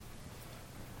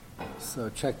So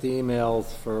check the emails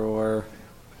for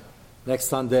next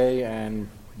Sunday, and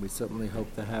we certainly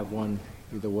hope to have one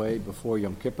either way before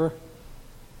Yom Kippur.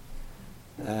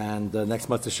 And next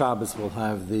Motzei Shabbos we'll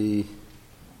have the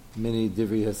mini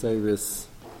Divrei Haseris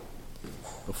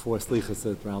before Slichas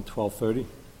at around 12:30.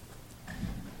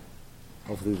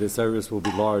 Hopefully the service will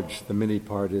be large. The mini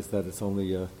part is that it's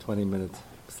only a 20-minute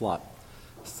slot.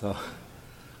 So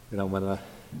we don't want to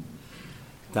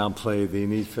downplay the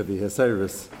need for the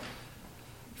Haseris.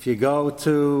 If you go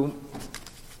to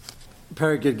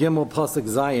Perek Gimel Pasuk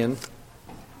Zayin,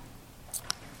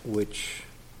 which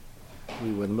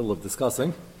we were in the middle of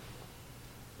discussing,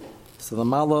 so the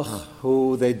Malach,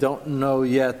 who they don't know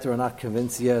yet or are not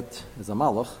convinced yet is a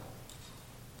Malach,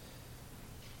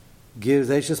 gives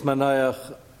Eishes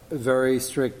Manayach very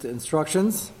strict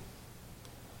instructions.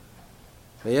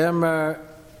 Vayemer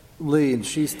Li, and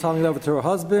she's telling it over to her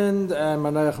husband, and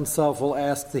Manayach himself will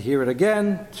ask to hear it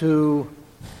again to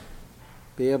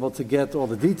be able to get all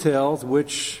the details,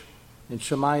 which in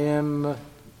Shemayim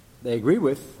they agree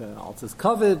with. All is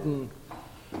covered, and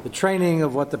the training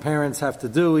of what the parents have to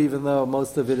do, even though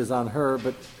most of it is on her,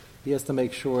 but he has to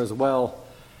make sure as well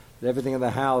that everything in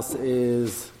the house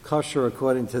is kosher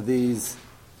according to these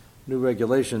new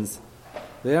regulations.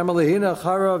 Strong wine,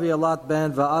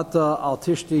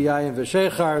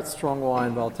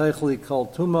 Valtechli Kol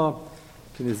Tuma,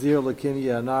 Kinizir Lakin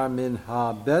Yanar Min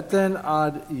Ha Beten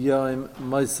Ad Yom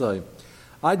Maisai.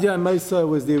 Ad Yom Maisai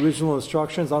was the original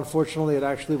instructions. Unfortunately, it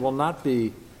actually will not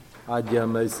be Ad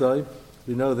Yom Maisai.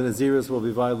 We know the Naziris will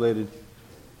be violated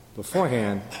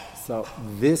beforehand. So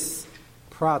this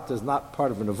prat is not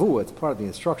part of a nevuah, it's part of the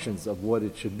instructions of what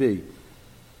it should be.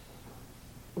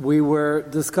 We were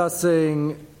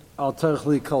discussing Al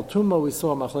Terchli Kal Tuma. We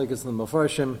saw Machlekes in the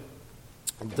Mefarshim.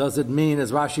 Does it mean,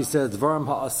 as Rashi says, Dvarim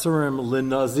ha'asurim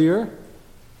linazir?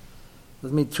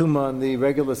 Doesn't mean Tuma in the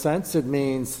regular sense. It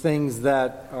means things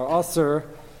that are asur.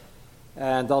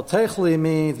 And Al Terchli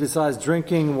means, besides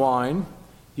drinking wine,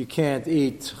 you can't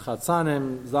eat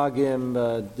chatzanim,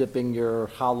 zagim, dipping your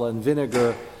challah in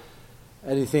vinegar,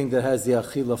 anything that has the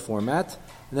achila format.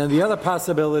 And then the other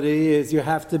possibility is you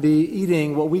have to be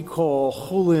eating what we call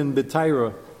chulin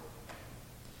b'taira,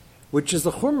 which is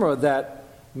a chumrah that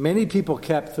many people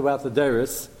kept throughout the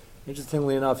Deiros.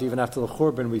 Interestingly enough, even after the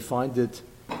Churban, we find it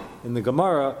in the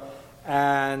Gemara,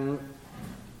 and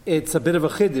it's a bit of a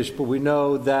chiddush, but we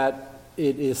know that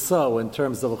it is so in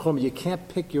terms of a chumrah. You can't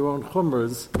pick your own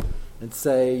chumras and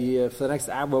say, for the next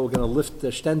hour we're going to lift the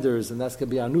shtenders, and that's going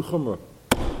to be our new chumrah.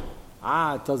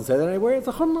 It doesn't say that anywhere. It's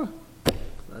a chumrah.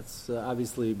 That's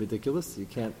obviously ridiculous. You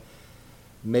can't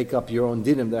make up your own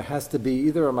dinim. There has to be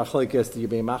either a machlekes that you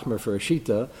be machmer for a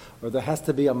shita, or there has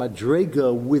to be a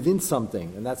madrega within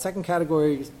something. And that second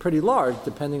category is pretty large,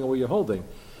 depending on what you're holding.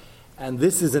 And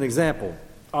this is an example.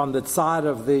 On the side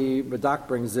of the Radak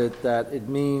brings it that it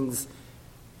means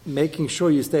making sure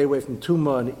you stay away from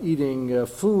tuma and eating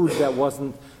food that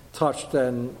wasn't touched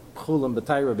and chulam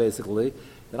b'taira, basically.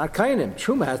 They're not kainim.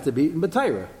 Truma has to be eaten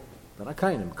b'taira. They're not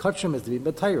kainim. Kachim has to be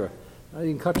eaten b'taira. Not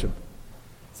eating kachim.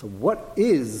 So what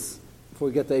is, before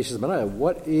we get to Eishes Manayah,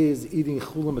 what is eating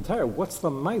chulam b'taira? What's the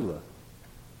maila?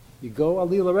 You go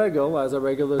alila regel as a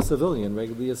regular civilian,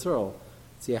 regular Yisrael.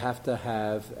 So you have to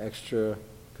have extra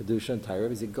kedusha and taira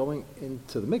because you're going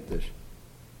into the mikdash.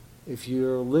 If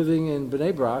you're living in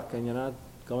Bnei Brak and you're not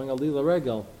going alila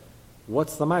regel,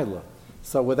 what's the maila?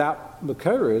 So without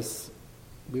Makaris,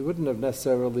 we wouldn't have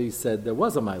necessarily said there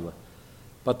was a maila.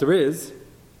 But there is.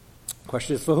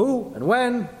 Question is for who and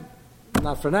when?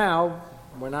 Not for now.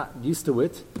 We're not used to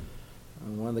it.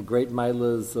 And one of the great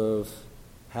mailas of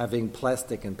having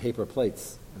plastic and paper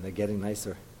plates, and they're getting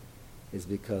nicer, is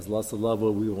because lots of love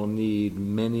we will need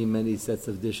many, many sets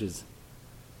of dishes.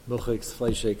 Milchiks,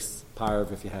 fleishiks,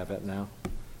 parv, if you have it now.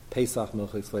 Pesach,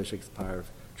 milchiks, fleishiks, parv.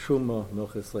 Truma,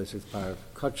 milchiks, fleishiks, parv.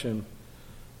 Kachim,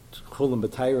 chulam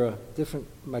b'taira. Different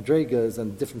madregas,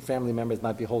 and different family members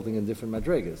might be holding in different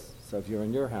madregas. So if you're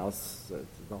in your house,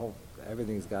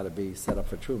 everything's got to be set up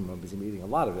for truma because you're eating a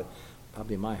lot of it.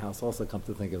 Probably in my house also, come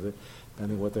to think of it,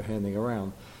 depending on what they're handing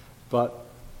around. But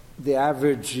the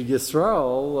average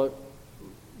Yisrael,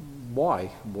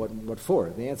 why? What for?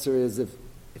 The answer is if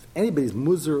anybody's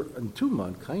muzer and tuma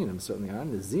and kainim certainly are,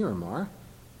 and the zirim are,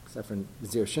 except for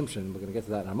Zir Shimshon, we're going to get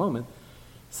to that in a moment.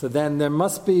 So then there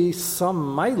must be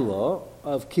some maila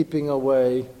of keeping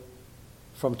away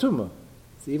from tuma.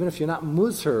 So even if you're not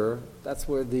muzher, that's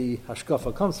where the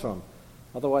hashkafa comes from.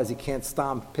 Otherwise, you can't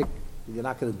pick. You're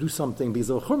not going to do something because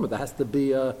of a chumrah. There has to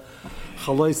be a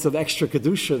chalais of extra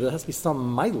kedusha. There has to be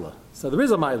some maila. So there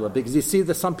is a maila because you see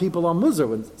that some people are muzher.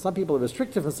 When some people are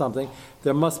restricted from something,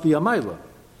 there must be a maila.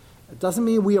 It doesn't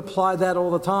mean we apply that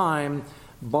all the time,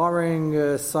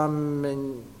 barring some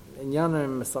in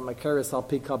Yanim, some Akaris al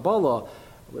Pi Kabbalah.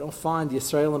 We don't find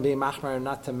Yisraelim being machmer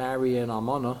not to marry an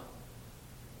almana.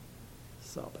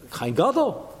 So, Chayin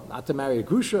Gadol, not to marry a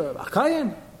grusha,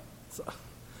 Akayin. So,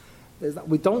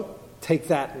 we don't take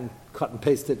that and cut and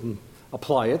paste it and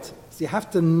apply it. So you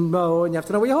have to know, and you have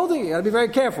to know what you're holding. You got to be very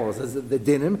careful. There's the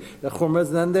dinim, the chumras,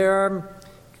 and then there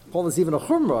call this even a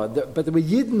chumrah. But there were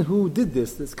yidden who did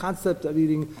this concept of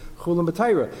eating chulam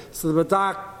b'tayra. So the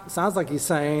Radak sounds like he's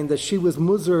saying that she was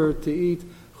muzer to eat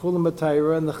chulam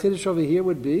b'tayra, and the chiddush over here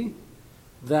would be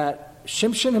that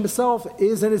Shimshon himself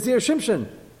is an Nazir Shimshon.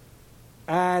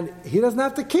 And he doesn't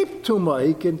have to keep tumah.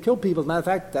 He can kill people. As a matter of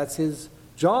fact, that's his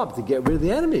job, to get rid of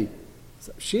the enemy.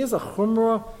 So she is a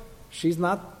chumrah. She's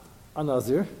not a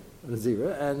Nazir,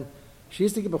 and she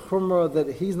used to give a chumrah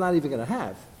that he's not even going to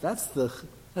have. That's the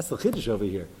chiddush over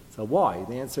here. So why?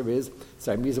 The answer is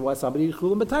same reason why somebody eats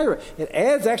chulam b'tayra. It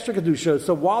adds extra kedusha.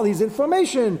 So while he's in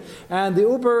formation and the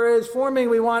uber is forming,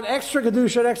 we want extra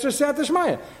kedusha, extra siyat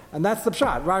d'shmaya, and that's the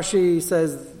pshat. Rashi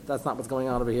says that's not what's going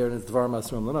on over here, and it's dvarim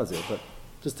asrum l'nazir. But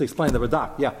just to explain the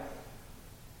Radak, yeah.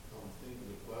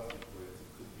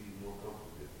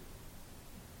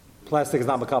 Plastic is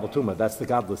not makabel tumah. That's the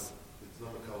godless. It's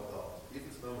not makabel. If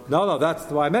it's not makabel. No, that's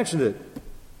why I mentioned it.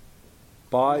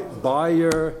 Buy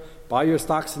your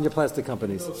stocks in your plastic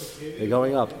companies. They're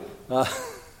going up.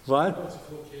 What?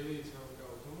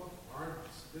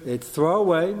 It's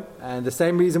throwaway, and the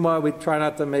same reason why we try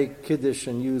not to make kiddush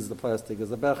and use the plastic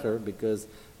as a becher, because it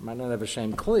might not have a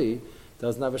shem kli. It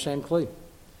doesn't have a shem kli.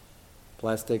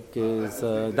 Plastic is,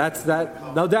 that's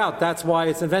no doubt, that's why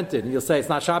it's invented. And you'll say it's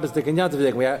not Shabbos dik and Yantav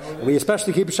dik. We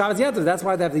especially keep Shabbos Yantav. That's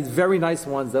why they have these very nice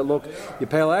ones that look, you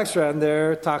pay a little extra and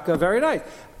they're taka very nice.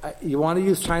 You want to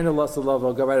use China loss of love,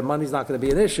 go right, money's not going to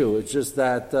be an issue. It's just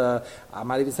that, I'm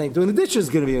not even saying doing the dishes is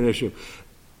going to be an issue.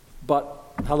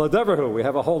 But, haladeverhu, we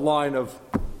have a whole line of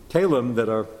kalim that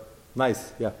are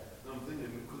nice, yeah. Maybe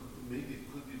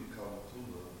it could be makabel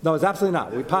tumah. No, it's absolutely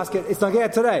not. We pass it. It's not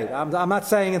yet today. I'm not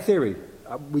saying in theory.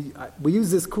 We use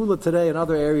this kula today in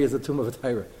other areas of tumah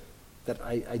v'tayra. That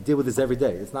I deal with this every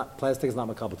day. It's not plastic. It's not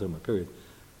makabel tumah. Period.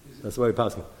 That's the way we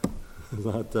pass it. It's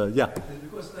not. Yeah.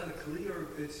 Because it's not a clear.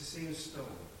 It's the same stone.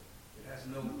 It has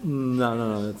no.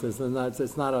 No.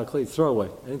 It's not a clean throwaway.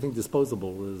 Anything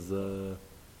disposable is. And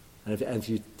if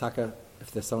you taka,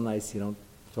 if they're so nice, you don't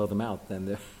throw them out.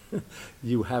 Then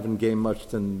you haven't gained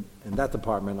much in that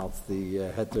department. Else the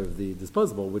heter of the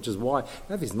disposable, which is why they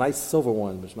have these nice silver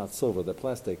ones, which are not silver, they're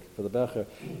plastic for the becher.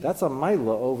 That's a maila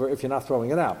over if you're not throwing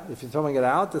it out. If you're throwing it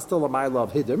out, there's still a maila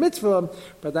of hider mitzvah,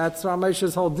 but that's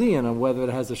Ramesh's whole dian on whether it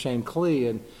has a shem kli,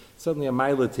 and certainly a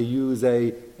maila to use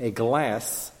a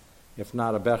glass, if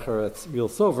not a becher, it's real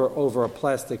silver, over a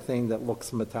plastic thing that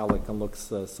looks metallic and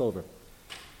looks silver.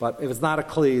 But if it's not a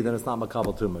kli, then it's not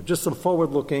makabel tumah. Just some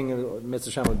forward-looking,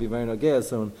 Mr. Shem would be very nogea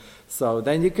soon. So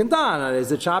then you can don.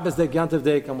 Is it Shabbos dik, Yantav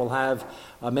dik, and we'll have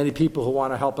many people who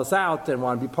want to help us out and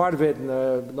want to be part of it,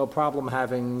 and no problem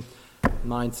having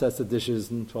 9 sets of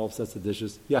dishes and 12 sets of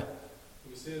dishes. Yeah?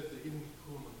 We say that the eating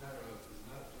chulam b'tayra is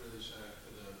not really shaykh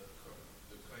to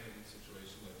the kain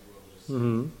situation like you were just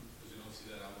saying, because you don't see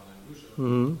that out on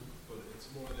Gusha. But it's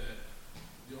more that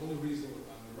the only reason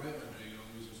on the right hand, the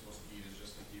only reason we're supposed to eat is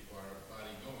just to keep our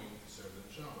body going to serve the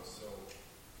Shabbos. So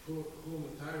chulam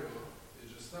b'tayra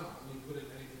is just not. When you put in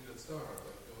anything that's starved,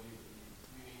 like don't eat,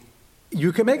 meaning.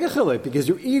 You can make a chilek because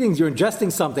you're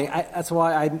ingesting something. That's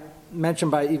why I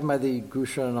mentioned even by the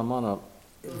Grusha and Amana,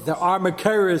 there are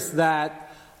makaris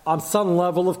that on some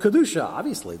level of kedusha.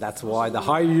 Obviously, that's why the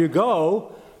higher you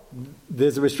go,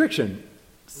 there's a restriction.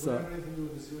 So, it doesn't have anything to do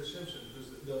with the Zira Shemshin,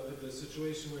 because the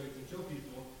situation where you can kill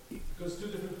people, because two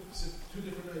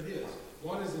different ideas.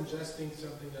 One is ingesting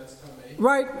something that's tamei,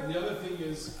 right, and the other thing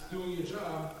is doing your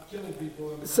job, killing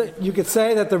people. So you could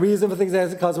say that the reason for things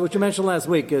is because what you mentioned last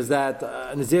week is that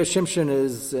Nazir Shimshon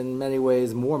is in many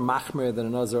ways more machmir than a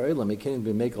Nazir Olam. He can't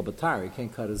even be mekel b'tar. He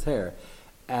can't cut his hair,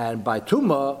 and by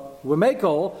Tuma we're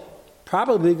mekel.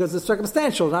 Probably because it's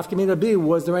circumstantial. Nafkamina B,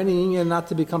 was there any union not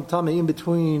to become tummy in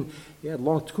between? He had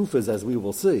long tkufas, as we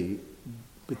will see,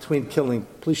 between killing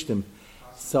Plishtim.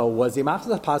 So was he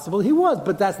machmir? Possible he was,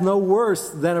 but that's no worse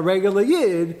than a regular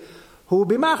yid who would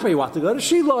be machmir. He wanted to go to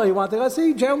Shiloh, he wanted to go, see,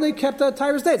 he generally kept a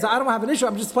Tyrus day. So I don't have an issue,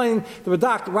 I'm just playing the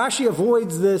Radak. Rashi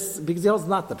avoids this because he holds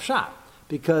not the pshat.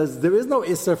 Because there is no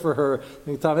Issa for her,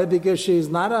 because she's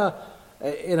not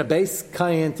in a base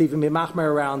kayin to even be machmer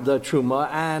around truma,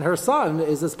 and her son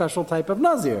is a special type of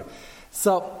nazir.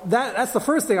 So that's the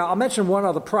first thing. I'll mention one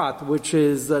other prat, which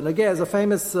is Nagea is a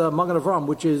famous Magen Avram,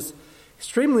 which is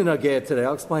extremely Nagea today.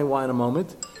 I'll explain why in a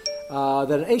moment.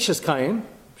 that an Eishes Kain,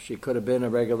 she could have been a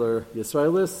regular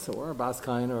Yisraelis or a Bas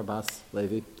Kain or a Bas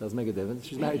Levi, doesn't make a difference.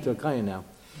 She's married to a Kain now.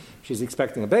 She's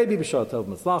expecting a baby, B'shah Tov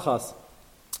Mitzlachas.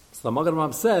 So the Magen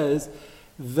Avraham says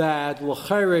that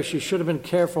l'chayre she should have been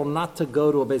careful not to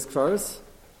go to a Beis Kfaros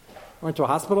or into a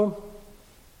hospital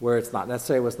where it's not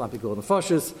necessary, where it's not because of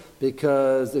nefashos,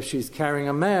 because if she's carrying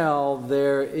a male,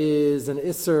 there is an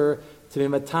isser to be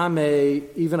matame,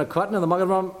 even a cotton, and the Magen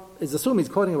Avraham is assuming,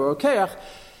 he's quoting over Okeach.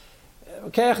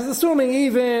 Okeach is assuming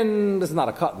even, this is not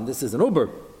a cotton, this is an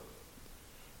uber.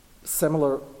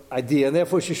 Similar idea, and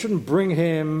therefore she shouldn't bring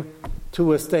him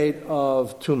to a state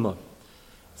of tumah.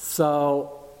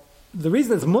 So, the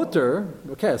reason it's mutter,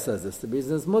 Okeach says this, the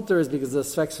reason it's mutter is because of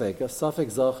Sfek Sveika,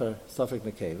 Safek Zocher, Safek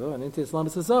Nekeva, and into Islam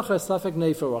it's a Zocher, Safek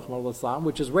Nefer, Rachmana litzlan,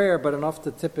 which is rare, but enough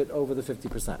to tip it over the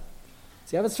 50%. So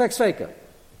you have a Sfek Sveika.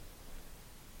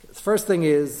 The first thing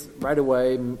is, right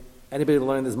away, anybody who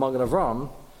learned this Magen Avraham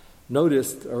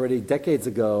noticed already decades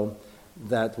ago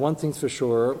that one thing's for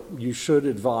sure, you should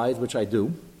advise, which I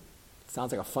do. It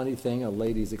sounds like a funny thing, a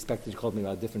lady's expected, she called me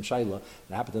about a different Shaila, and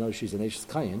I happen to know she's an Eishes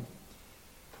Kayin.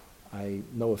 I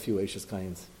know a few Eishes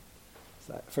Kayins.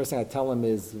 So first thing I tell them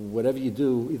is, whatever you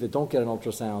do, either don't get an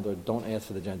ultrasound or don't ask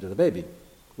for the gender of the baby,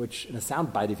 which in a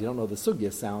sound bite, if you don't know the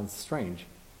sugya, sounds strange.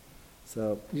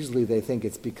 So usually they think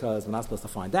it's because we're not supposed to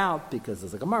find out, because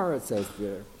there's a Gemara, it says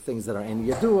there are things that are in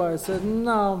Yadua. I said,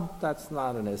 no, that's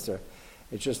not an Isser.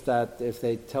 It's just that if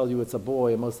they tell you it's a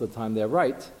boy, most of the time they're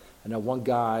right. I know one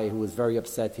guy who was very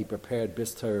upset, he prepared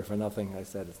bis Torah for nothing. I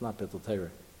said, it's not Bittul Torah.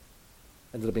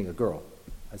 Ended up being a girl.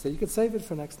 I said, you could save it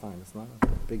for next time. It's not a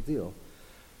big deal.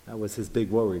 That was his big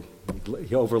worry.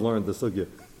 He overlearned the sugya.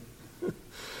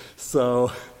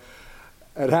 So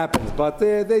it happens. But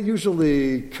they're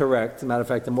usually correct. As a matter of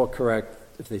fact, they're more correct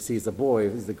if they see it's a boy.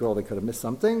 If it's a girl, they could have missed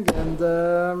something.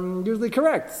 And usually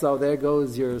correct. So there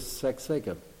goes your sex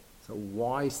faker. So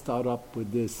why start up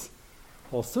with this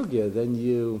whole sugya? Then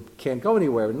you can't go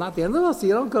anywhere. Not the end of the so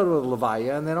you don't go to a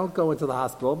levaya and they don't go into the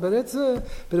hospital, but it's a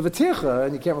bit of a tircha,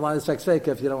 and you can't rely on sex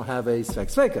faker if you don't have a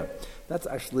sex faker. That's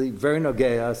actually very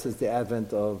nogea since the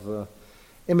advent of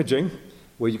imaging,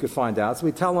 where you could find out. So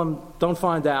we tell them, don't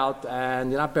find out,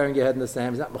 and you're not burying your head in the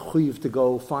sand. It's not mechuyev to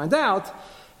go find out.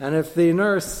 And if the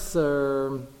nurse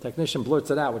or technician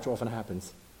blurts it out, which often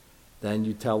happens, then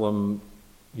you tell them,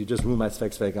 you just ruin my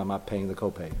sex fake, I'm not paying the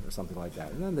copay, or something like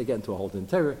that. And then they get into a whole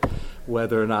terror,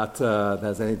 whether or not that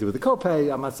has anything to do with the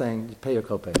copay. I'm not saying you pay your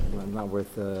copay, not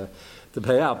worth to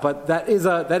pay out. But that is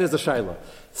a shaila.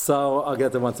 So I'll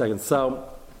get to one second. So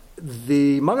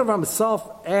the Magen Avraham himself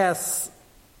asks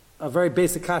a very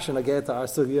basic question, I get to our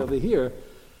study over here.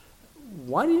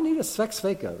 Why do you need a sex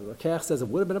faker? The Keach says it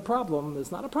would have been a problem.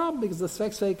 It's not a problem because the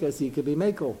sex faker, so you could be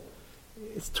makel.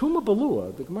 It's Tuma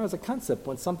Balua. The Gemara is a concept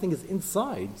when something is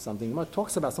inside something. The Gemara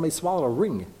talks about somebody swallowed a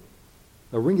ring.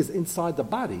 The ring is inside the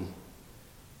body.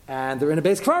 And they're in a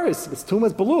base kvaris. It's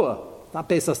Tuma's Balua. It's not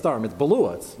base astarim. It's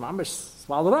Balua. It's mamish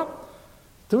swallowed up.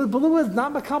 Tuma's Balua is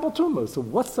not Makabal Tuma. So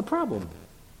what's the problem?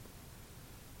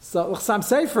 So Chassam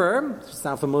Sefer,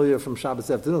 sound familiar from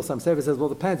Shabbos afternoon, Chassam Sefer says,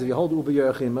 well, it depends. If you hold Uber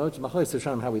Yerachim, which Machlokes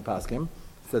Rishonim how we pass him,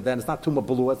 so then it's not Tuma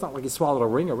Balua. It's not like you swallowed a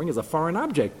ring. A ring is a foreign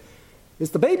object.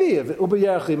 It's the baby of Uber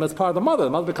Yerachim as part of the mother. The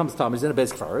mother becomes tummy. She's in a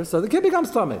base kfar, so the kid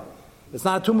becomes tummy. It's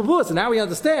not a Tuma Balua. So now we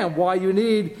understand why you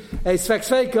need a Sfek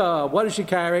Sveika. What is she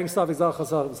carrying? Safek Zachar,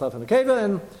 Safek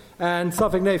Nekeva, and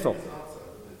Safek Nefel.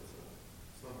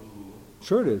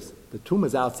 Sure it is. The tumor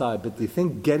is outside, but the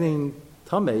thing getting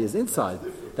tummy is inside.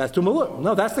 That's Tumah.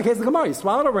 No, that's the case of the Gemara. You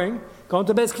swallowed a ring, go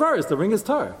into base kfaris, the ring is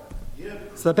tar. Yeah,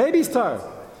 so the baby's tar. So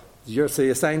you're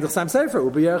saying the Chassam Sefer,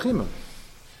 Ubi Yerachim.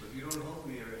 But you don't hold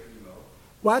me Yerachim.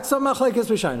 What's some machlekes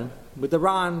Rishonim? With the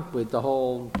Ran, with the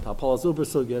whole Paul's Uber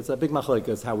Sugya, it's a big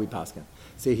machlekes how we pass him.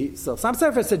 See, so Chassam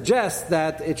Sefer suggests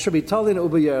that it should be totally in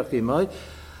Ubi Yerachim.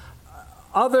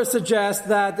 Others suggest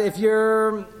that if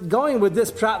you're going with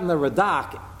this prat in the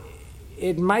Radak,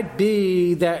 it might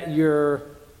be that you're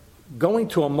going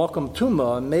to a Mokum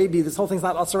Tuma, maybe this whole thing's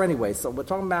not usher anyway. So we're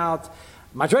talking about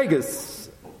Madregas.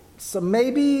 So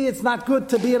maybe it's not good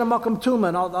to be in a Mokum Tuma.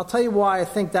 And I'll tell you why I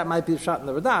think that might be a shot in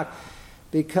the Radak.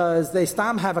 Because they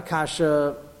stam have a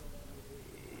kasha,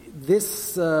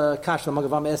 this kasha, the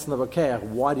Magavam S in the Rakeach,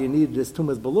 why do you need this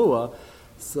Tumas Balua?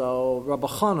 So Rabbi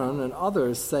Chanan and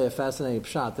others say a fascinating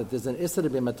pshat that there's an issa to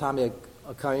be matami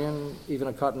a kayin, even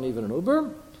a cotton, even an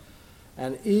uber.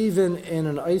 And even in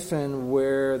an eifin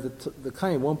where the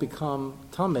kain won't become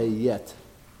tameh yet,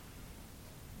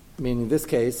 meaning in this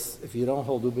case, if you don't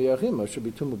hold uber yachima, it should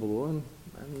be tumah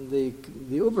and the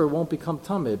uber won't become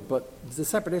tameh, but it's a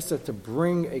separate issue to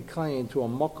bring a kain to a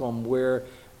makom where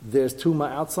there's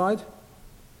tumah outside.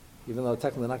 even though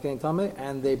technically not getting tamei,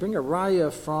 and they bring a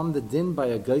raya from the din by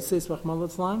a geises, Rahman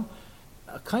al-Islam.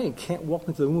 A kain can't walk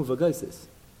into the room of a geises.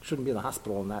 Shouldn't be in the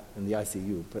hospital and not in the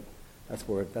ICU, but that's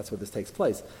where this takes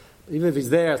place. Even if he's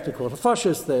there, it's because of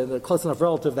fascist, the close enough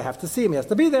relative, they have to see him, he has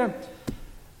to be there.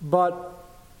 But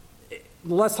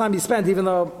the less time you spend, even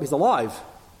though he's alive,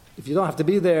 if you don't have to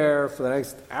be there for the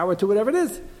next hour or two, whatever it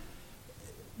is,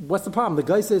 what's the problem? The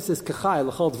geises is kachai,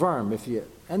 l'chol dvarim. If you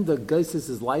end the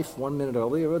geises' life 1 minute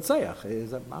earlier, it's sayach.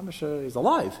 He's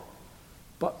alive.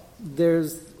 But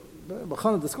there's,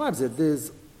 Bachana describes it,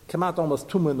 there's come out almost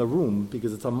tumah in the room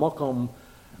because it's a makom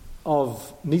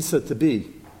of nisa to be.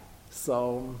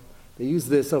 So they use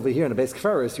this over here in the Beis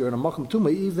Keferis. You're in a makom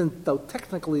tumah, even though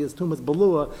technically it's tumah's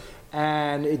belua,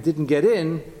 and it didn't get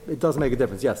in. It does make a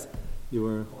difference. Yes, you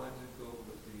were.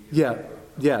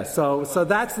 Yeah. So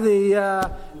that's the.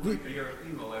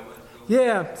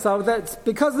 Yeah, so that's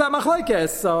because of that machlekes.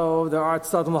 So there are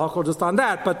tzaddim l'hakol just on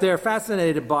that, but they're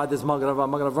fascinated by this Magen Avraham.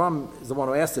 Magen Avraham is the one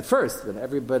who asked it first, and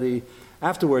everybody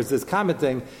afterwards is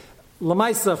commenting.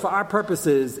 Lamaisa, for our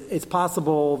purposes, it's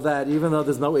possible that even though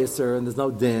there's no Isser and there's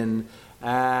no din,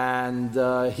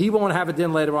 and he won't have a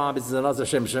din later on because he's another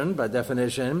Shimshon, by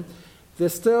definition,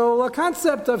 there's still a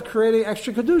concept of creating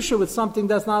extra Kedusha with something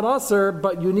that's not Usser,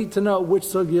 but you need to know which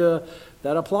sugya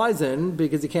that applies in,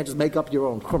 because you can't just make up your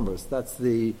own chumras. That's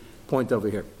the point over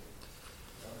here.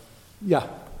 Yeah.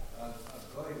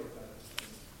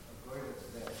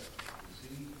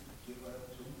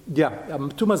 Yeah,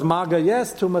 Tumas Maga,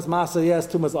 yes. Tumas Masa, yes.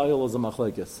 Tumas Ayol is a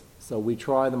machlekes. So we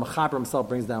try, the Mechaber himself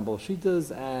brings down Bolshitas,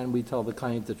 and we tell the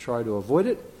Kain to try to avoid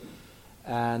it.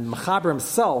 And Mechaber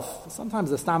himself, sometimes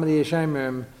the Stam of the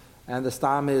Yeshemim, and the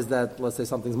Stam is that, let's say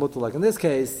something's mutter, like in this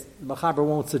case, Mechaber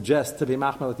won't suggest to be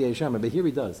Machmel like the Yeshemim, but here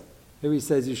he does. Here he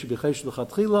says you should be Chesh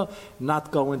L'Chatchila,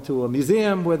 not go into a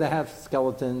museum where they have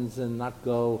skeletons, and not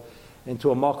go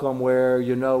into a makom where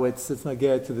you know it's not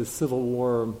get to the Civil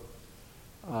War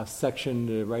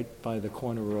section right by the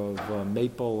corner of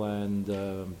Maple and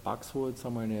Boxwood,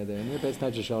 somewhere near there, near Beis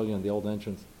Medrash Elyon, the old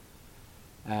entrance.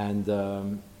 And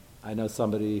I know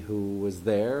somebody who was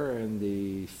there in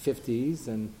the 50s,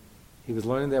 and he was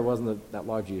learning there. Wasn't that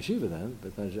large yeshiva then,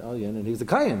 Beis Medrash Elyon, and he was a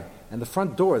kayan. And the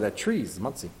front door, that trees,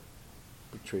 Mutzi,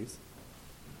 big trees,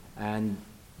 and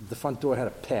the front door had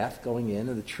a path going in,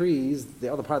 and the trees,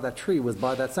 the other part of that tree was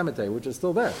by that cemetery, which is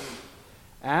still there.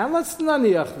 And let's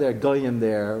naniach there, goyim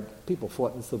there. People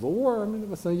fought in the Civil War. I mean, it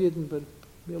was no Yidden, but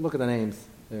look at the names.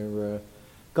 They're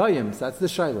goyims. That's the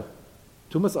Shaila.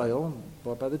 Tumas Ayil,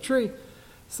 bought by the tree.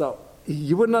 So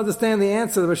you wouldn't understand the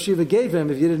answer that Shiva gave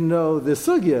him if you didn't know the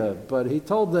sugya. But he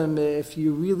told them, if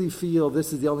you really feel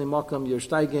this is the only makam you're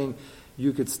steiging,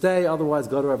 you could stay. Otherwise,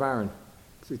 go to Rav Aaron.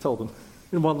 So he told them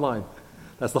in one line.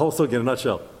 That's the whole sugya in a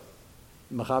nutshell.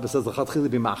 Mechaber says the chatchili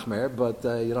be machmer, but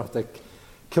you don't have to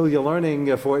kill your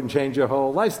learning for it and change your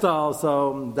whole lifestyle.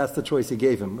 So that's the choice he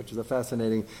gave him, which is a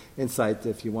fascinating insight.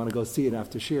 If you want to go see it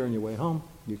after Shir on your way home,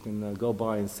 you can go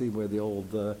by and see where the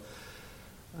old,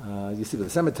 you see where the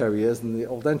cemetery is, and the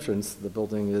old entrance, the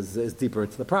building is deeper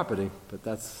into the property, but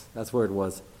that's where it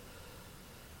was.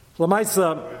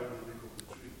 Lamaisa,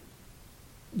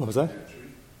 what was that?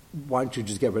 Why don't you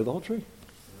just get rid of the whole tree?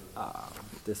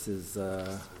 This is,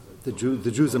 the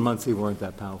Jews in Muncie weren't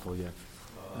that powerful yet.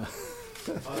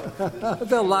 There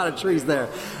are a lot of trees there,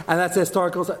 and that's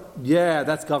historical. Yeah,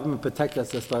 that's government protect.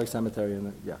 That's the historic cemetery,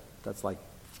 and that's like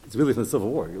it's really from the Civil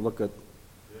War. You look at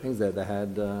things there. They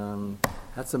had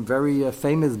some very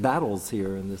famous battles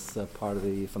here in this part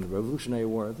of from the Revolutionary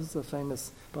War. This is a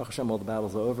famous. Baruch Hashem, all the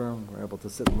battles are over. We're able to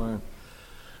sit and learn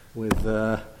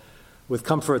with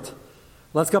comfort.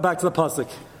 Let's go back to the pasuk.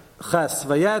 Ches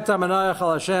vayeta manayach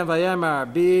al Hashem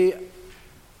vayemar bi.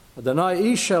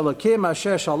 Adonai Ish Elokim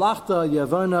Asher Shalachta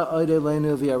Yavona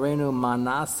Odelenu V'Yarenu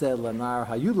Manaseh Lanar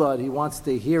Hayulad. He wants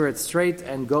to hear it straight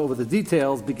and go over the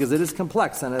details because it is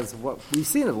complex, and as what we've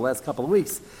seen in the last couple of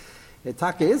weeks,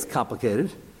 Itaka is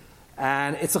complicated,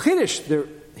 and it's a chiddush.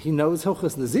 He knows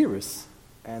Hilchos Naziris,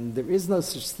 and there is no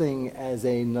such thing as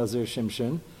a Nazir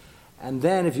Shimshon. And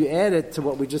then if you add it to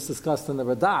what we just discussed in the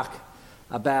Radak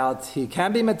about he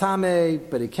can be Matame,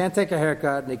 but he can't take a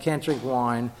haircut and he can't drink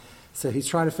wine. So he's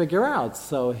trying to figure out.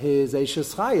 So his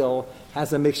Eishes Chayil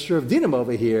has a mixture of dinim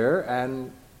over here,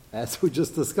 and as we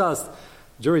just discussed,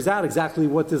 jury's out exactly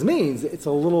what this means. It's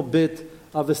a little bit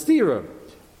of a stira.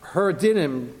 Her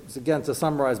dinim, again to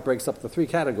summarize, breaks up the three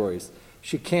categories.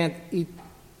 She can't eat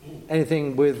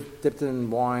anything dipped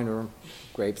in wine or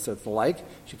grapes or the like.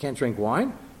 She can't drink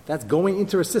wine. That's going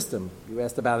into her system. You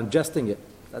asked about ingesting it.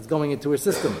 That's going into her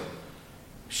system.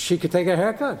 She could take a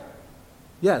haircut.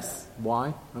 Yes.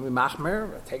 Why? I mean,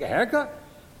 machmer, take a haircut?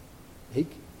 he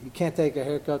can't take a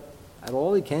haircut at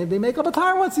all. He can't even make up a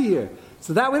tire once a year.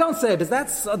 So that we don't say, because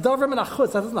that's a davar min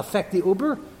achutz. That doesn't affect the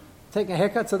uber, taking a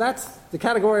haircut. So that's the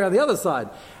category on the other side.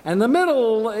 And the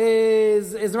middle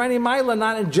is there any Maila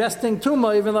not ingesting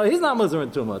Tumah, even though he's not Muzar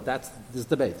in Tumah? That's this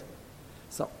debate.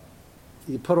 So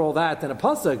you put all that in a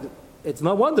pasuk, it's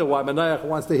no wonder why Menayach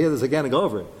wants to hear this again and go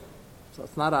over it. So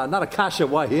it's not a kasha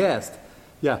why he asked.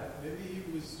 Yeah. Maybe he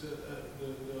was, the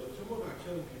Tumah about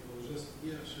killing people was just,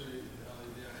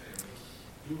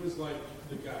 he was like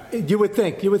the guy. You would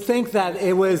think that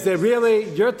it was really,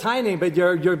 you're tiny, but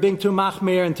you're being too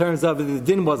machmir in terms of the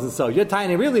din wasn't so. You're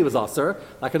tiny really was also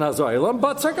like an Azoilam,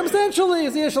 but circumstantially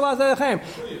is Yeshalaz.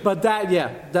 But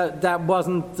that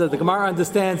wasn't, the Gemara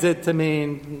understands it to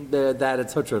mean that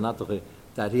it's Hutra, not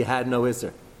that he had no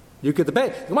Isser. You could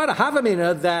debate. You might have a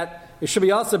mina that it should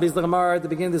be also because the Gemara at the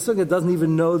beginning of the Sukkah doesn't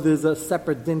even know there's a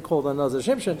separate din called a Nazar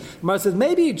Shimshon. The Gemara says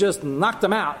maybe he just knocked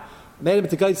him out, made him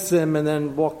to Geisim, and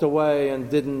then walked away and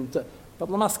didn't. But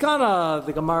Lamaskana,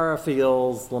 the Gemara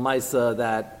feels Lamaisa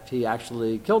that he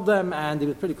actually killed them, and he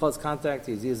was pretty close contact.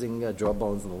 He's using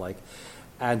jawbones and the like,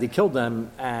 and he killed them,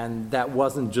 and that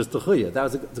wasn't just a chiyah. That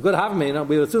was it's a good havamina.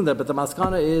 We would assume that, but the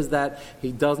Maskana is that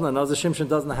he doesn't. Another Shimshon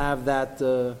doesn't have that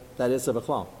Issa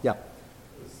B'chlal. Yeah.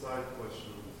 A side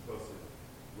question on this pasuk,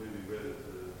 where we read it.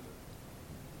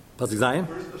 Pasuk Zayin.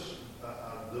 First,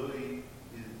 Adoi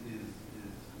is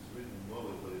written in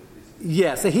Moed, but it's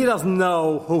Yeah, so he doesn't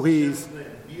know who he's. Hashem's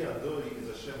name. Adoi is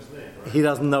Hashem's name, right? He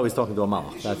doesn't know he's talking to a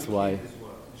malach. That's why. Is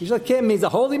what? Yishlakim means a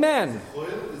holy man. Is it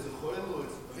choil or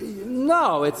it's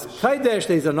No, it's Kaidesh.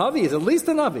 He's a Navi. He's at least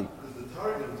a Navi. because the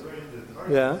Targum is right. The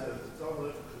Targum Yeah. says it's all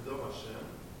left Kedom Hashem,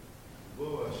 Bo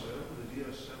Hashem, Levi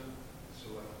Hashem,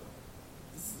 Shalach.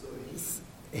 So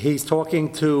He's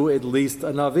talking to at least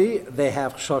a Navi. They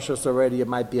have Shoshos already. It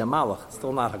might be a malach.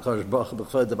 Still not HaKadosh Baruch Hu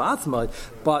B'chod B'atzmai,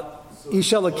 but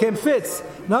Isha Lakim fits.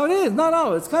 No, it is.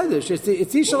 No, it's Kaidesh.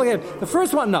 It's Isha Lakim. The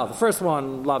first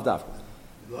one, Lav Dav.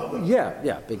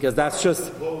 Yeah, because that's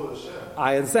just. Bo Hashem.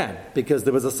 I understand, because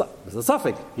there was a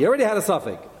suffix. He already had a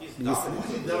suffix. Yeah.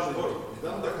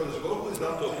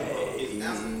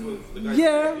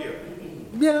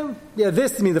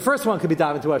 This, I mean, the first one could be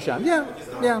David to Hashem. Yeah,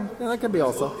 that could be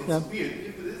also. Yeah. If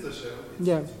it is Hashem,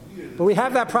 Yeah. But we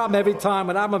have that problem every time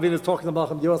when Amavin is talking to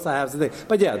Malachim. You also have the thing.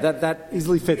 But yeah, that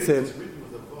easily fits in.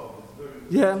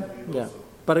 Yeah.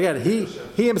 But again, he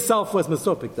himself was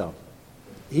Mesopik though.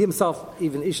 He himself,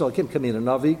 even Ishal Kim, could mean a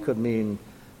Navi, could mean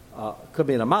a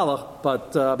Malach,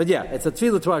 but yeah, it's a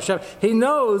tefillah to Hashem. He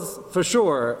knows for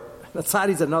sure that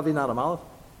Tzadi's a Navi, not a Malach.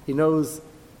 He knows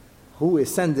who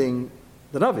is sending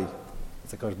the Navi.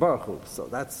 It's a Kosh Baruch Hu, so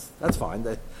that's fine.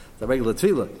 The regular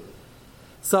tefillah.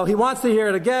 So he wants to hear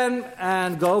it again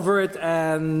and go over it,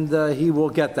 and he will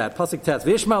get that. Pasuk Tes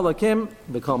V'Yishmael Lakim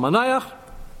B'Kol Manayach.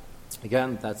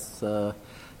 Again, that's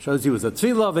shows you as a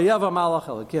tefillah V'Yava Malach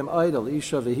Elakim Oid El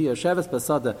Isha V'Hi Yosheves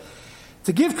B'Sada.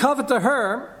 To give cover to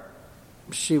her,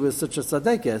 she was such a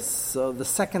tzaddikus. So the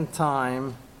second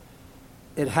time,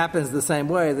 it happens the same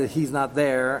way, that he's not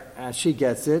there, and she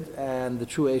gets it, and the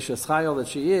true Eisha Chayil that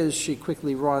she is, she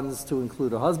quickly runs to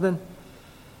include her husband,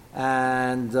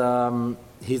 and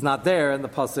he's not there, and the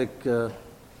pasuk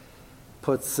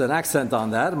puts an accent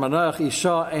on that. Manoach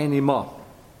Isha Einima.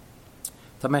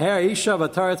 Tamaher Isha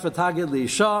v'taretz v'tagid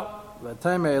li'isha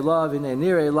v'taimer elav v'nei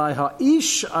nir elai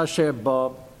ha'ish asher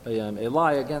ba.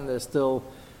 Eli, again, they're still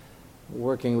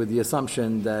working with the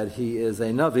assumption that he is a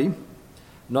Navi.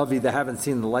 Navi they haven't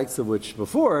seen the likes of which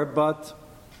before, but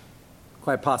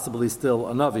quite possibly still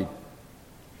a Navi.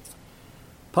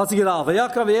 The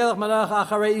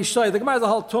Gemara has a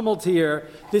whole tumult here.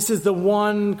 This is the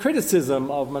one criticism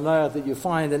of Manayach that you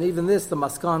find, and even this, the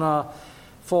Maskana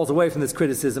falls away from this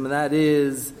criticism, and that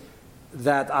is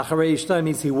that Acharei Ishtay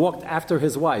means he walked after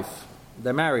his wife.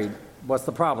 They're married. What's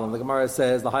the problem? The Gemara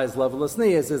says the highest level of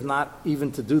sneas is not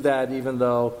even to do that, even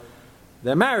though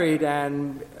they're married,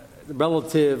 and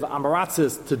relative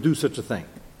amaratzis to do such a thing,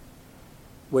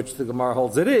 which the Gemara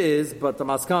holds it is, but the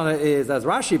Maskana is, as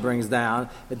Rashi brings down,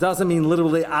 it doesn't mean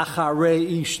literally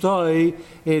acharei ishtoi,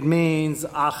 it means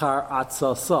achar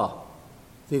atzasa.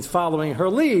 It means following her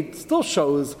lead still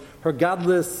shows her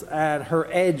godless and her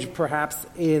edge perhaps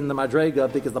in the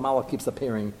Madrega, because the Malach keeps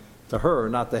appearing to her,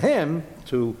 not to him,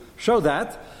 to show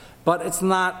that, but it's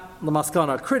not the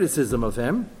Maskana criticism of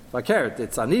him.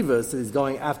 It's Anivus, he's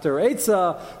going after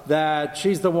Eitzah, that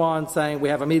she's the one saying, we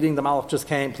have a meeting, the Malach just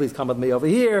came, please come with me over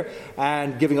here,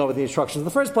 and giving over the instructions in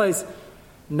the first place.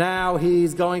 Now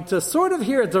he's going to sort of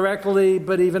hear it directly,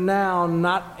 but even now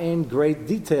not in great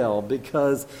detail,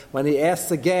 because when he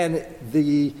asks again,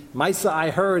 the Maisa I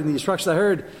heard, and the instructions I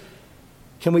heard,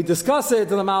 Can we discuss it?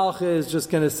 And the Malach is just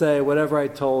going to say, whatever I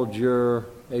told your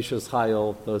Eishes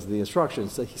Chayil, those are the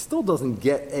instructions. So he still doesn't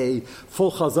get a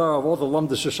full chazar of all the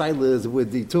lamda shashailas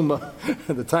with the Tuma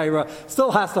and the Taira.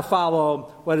 Still has to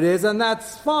follow what it is, and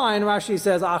that's fine. Rashi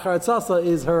says, Achar Tzasa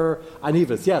is her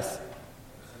anivas. Yes?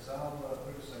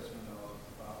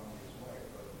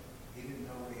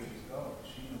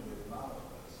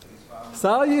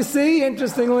 So you see,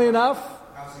 interestingly enough,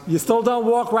 you still don't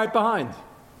walk right behind.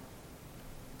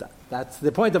 That's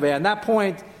the point of it. And that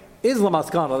point is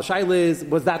Lamaskana. The Shaila is,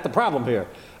 was that the problem here?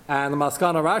 And the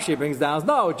Maskana Rashi brings down,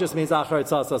 no, it just means Achar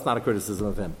Tzasa, it's not a criticism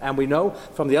of him. And we know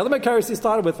from the other Makaris he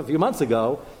started with a few months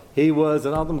ago, he was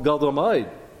an Adam Gadol Ma'id.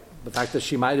 The fact that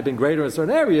she might have been greater in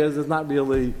certain areas is not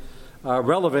really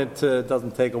relevant,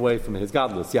 doesn't take away from his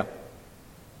godless. Yeah.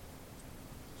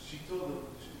 She told him,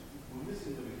 we're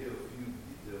missing over here a few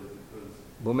details because...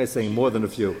 We're missing more than a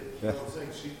few. Yeah. I'm saying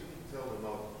she didn't tell him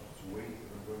not to wait and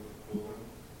I'm going to call him.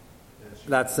 And she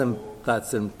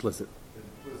That's implicit.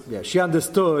 Yeah, she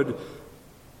understood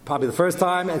probably the first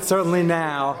time and certainly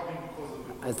now.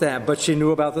 But she knew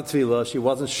about the tefillah. She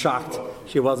wasn't shocked.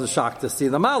 She wasn't shocked to see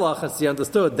the malach, and she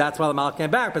understood that's why the malach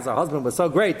came back, because her husband was so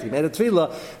great. He made a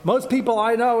tefillah. Most people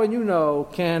I know and you know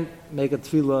can't make a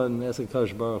tefillah and ask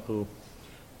Kadosh Baruch Hu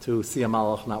to see a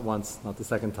malach, not once, not the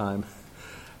second time.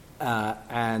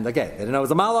 And again, they didn't know it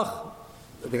was a malach.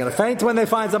 They're going to faint when they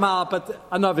find a malach, but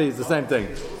a navi is the same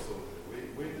thing.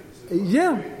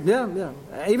 Yeah.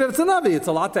 Even if it's a navi, it's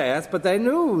a lot to ask, but they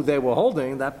knew they were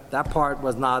holding. That part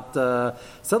was not,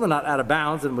 certainly not out of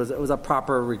bounds, and it was a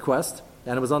proper request,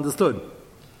 and it was understood.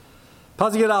 Are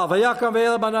you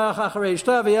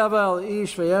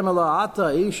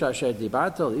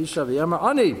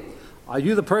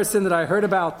the person that I heard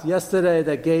about yesterday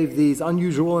that gave these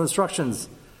unusual instructions?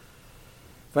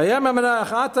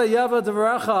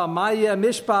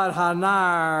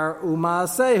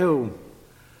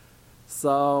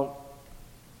 So,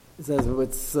 it says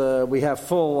we have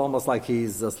full, almost like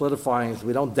he's solidifying. So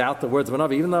we don't doubt the words of a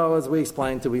Navi, even though, as we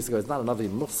explained 2 weeks ago, it's not a Navi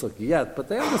Musuk yet. But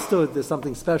they understood there's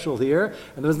something special here,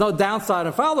 and there was no downside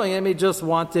in following him. He just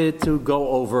wanted to go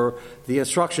over the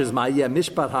instructions. Ma'yeh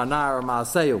mishpat hanar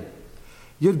ma'aseu.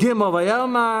 Yud Gimel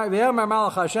v'yomar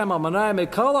malach Hashem al manai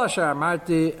mikol asher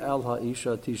amarti el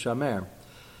ha'isha tishamer.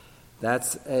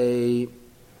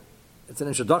 It's an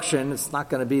introduction. It's not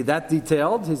going to be that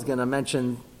detailed. He's going to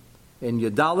mention in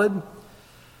Yudalid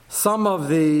some of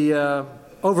the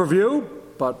overview,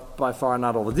 but by far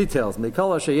not all the details. So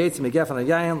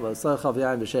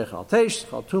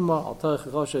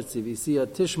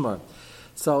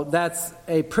that's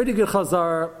a pretty good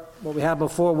chazar. What we had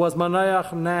before was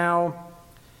Manayach, now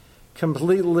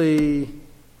completely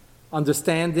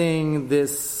understanding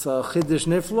this Chiddush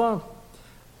Nifla.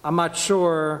 I'm not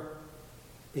sure.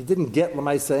 He didn't get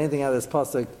Lamaisa anything out of this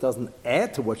pasuk, doesn't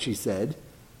add to what she said.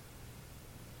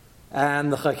 And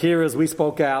the chakiras we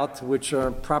spoke out, which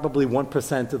are probably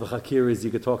 1% of the chakiras you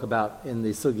could talk about in the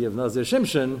sugi of Nazir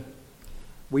Shimshon,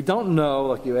 we don't know,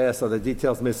 like you asked, are the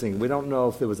details missing? We don't know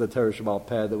if there was a Teresh Baal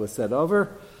Peh that was said over,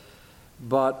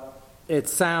 but it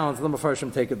sounds, the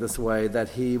Mefarshim take it this way, that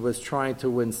he was trying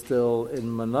to instill in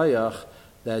Manayach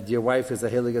that your wife is a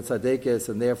Heligat Tzadekis,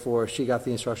 and therefore she got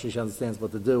the instruction, she understands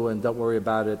what to do, and don't worry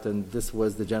about it, and this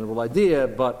was the general idea,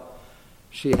 but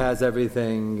she has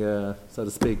everything, so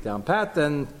to speak, down pat,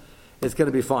 and it's going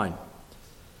to be fine.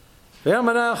 Can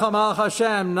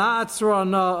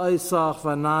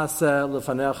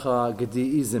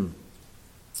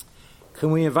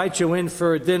we invite you in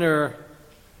for dinner?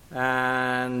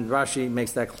 And Rashi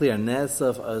makes that clear.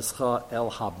 Nesaf Escha El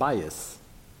Habayis.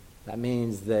 That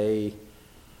means they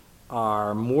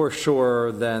are more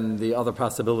sure than the other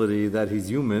possibility that he's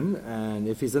human, and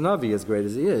if he's a Navi, as great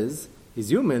as he is, he's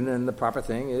human, and the proper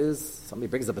thing is, somebody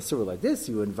brings up a surah like this,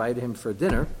 you invite him for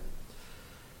dinner,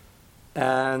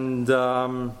 and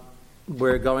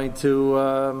we're going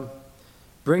to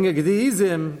bring a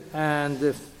Gediizim, and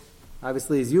if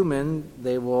obviously he's human,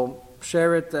 they will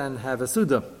share it and have a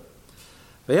Suda.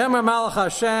 V'yemer Malach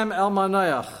Hashem El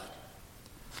Manayach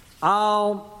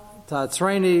Al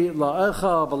Tatzreini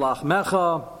la'echa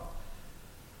v'lachmecha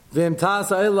v'im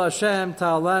tasa el Hashem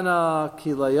ta'alena ki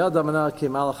la'yadamana ki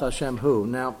malach Hashem hu.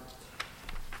 Now,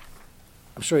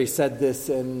 I'm sure he said this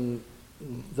in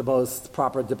the most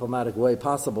proper diplomatic way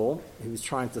possible. He was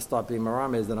trying to start being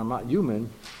marames that I'm not human.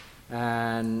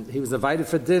 And he was invited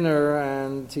for dinner,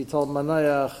 and he told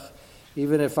Manayach,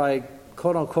 even if I,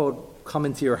 quote-unquote, come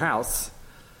into your house,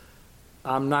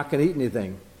 I'm not going to eat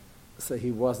anything. So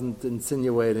he wasn't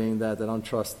insinuating that I don't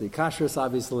trust the kashrus,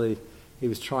 obviously. He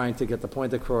was trying to get the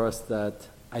point across that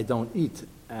I don't eat.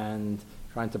 And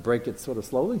trying to break it sort of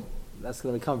slowly. That's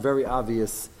going to become very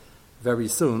obvious very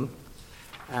soon.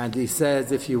 And he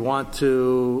says if you want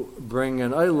to bring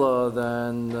an Oila,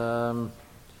 then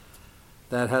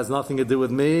that has nothing to do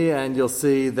with me, and you'll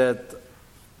see that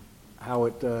how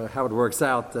it works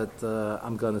out, that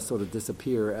I'm going to sort of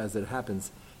disappear as it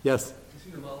happens. Yes? You see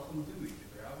the Malachim do eat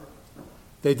the Rabbi.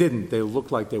 They didn't. They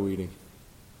looked like they were eating.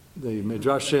 The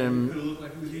Midrashim... Could have looked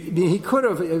like he was eating. He could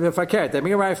have, if I cared. They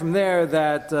bring it right from there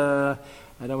that... I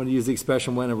don't want to use the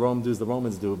expression when in Rome do as the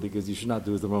Romans do, because you should not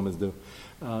do as the Romans do.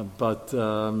 But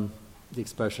the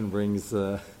expression rings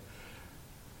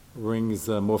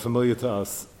more familiar to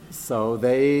us. So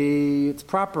it's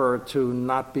proper to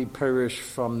not be perished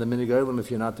from the Minig Olam if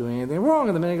you're not doing anything wrong,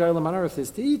 and the Minig Olam on earth is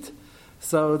to eat.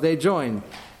 So they join.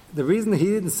 The reason he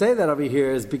didn't say that over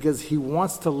here is because he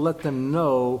wants to let them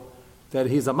know that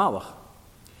he's a malach.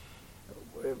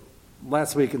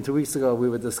 Last week and 2 weeks ago, we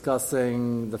were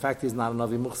discussing the fact he's not a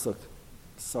Navi Muchsuk.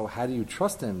 So how do you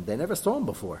trust him? They never saw him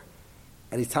before.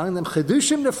 And he's telling them,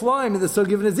 Chedushim Neflaim in the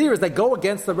Sugi of Nazir, that go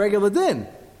against the regular din.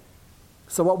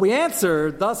 So what we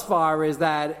answered thus far is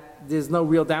that there's no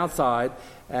real downside,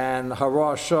 and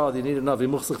Hara Shah, you need a Navi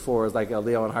Muchsuk for, is like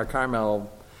Elio and Har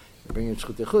Carmel, bringing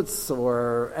Shchut Chutz,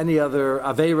 or any other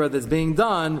Aveira that's being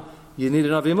done, you need a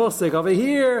Navi Muchsuk over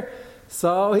here.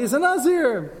 So he's a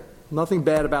Nazir. Nothing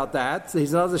bad about that. So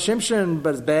he's not a Shimshon,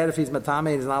 but it's bad if he's Matame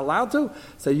and he's not allowed to.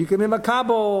 So you can be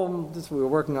Makabal, this we were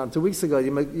working on 2 weeks ago,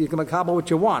 you can Makabal what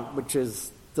you want, which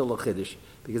is still a Chiddush.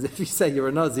 Because if you say you're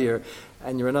a Nazir,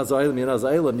 and you're a Nazir Eilim, you're a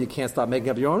Nazir Eilim, you can't start making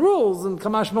up your own rules, and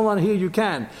Kamash Milan here you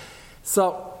can.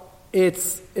 So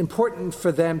it's important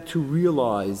for them to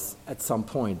realize at some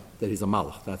point that he's a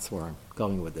Malach. That's where I'm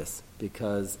going with this.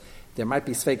 Because there might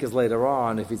be Sveikas later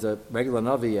on, if he's a regular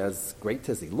Navi, as great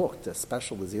as he looked, as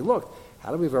special as he looked,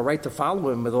 how do we have a right to follow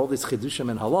him with all these Chidushim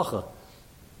and Halacha?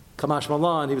 Kamash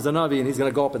Malan, he was a Navi, and he's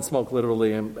going to go up and smoke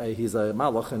literally, and he's a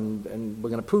Malach, and we're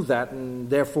going to prove that, and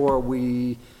therefore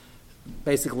we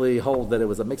basically hold that it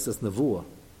was a Mixus Nevuah,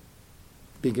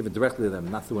 being given directly to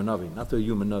them, not through a Navi, not through a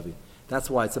human Navi. That's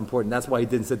why it's important. That's why he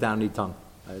didn't sit down and eat tongue.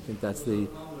 I think that's the...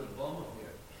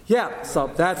 Yeah, so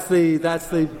that's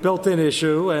the built-in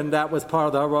issue, and that was part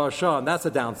of the Hara Shah, and that's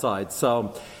a downside.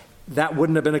 So that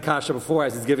wouldn't have been a kasha before,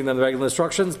 as he's giving them the regular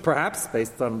instructions, perhaps,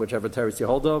 based on whichever teretz you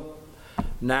hold up.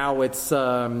 Now it's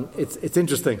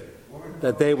interesting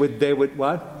that they would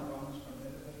what?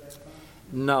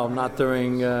 No, not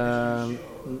during.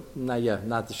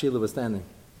 Not the Sheila was standing.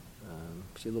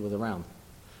 Sheila was around.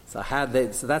 So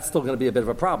that's still going to be a bit of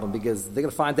a problem because they're going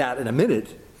to find out in a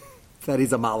minute that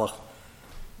he's a malach.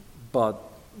 But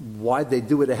why'd they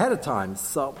do it ahead of time?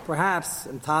 So perhaps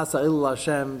Tasa Il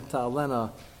Hashem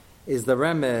Ta'alena is the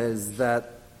remez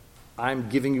that I'm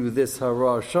giving you this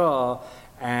Hara Shah,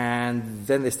 and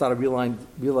then they started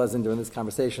realizing during this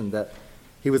conversation that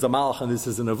he was a malach and this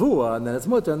is a nevuah, and then it's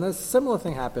mutter, and a similar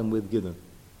thing happened with Gideon.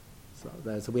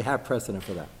 So we have precedent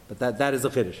for that. But that is a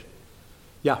chiddush.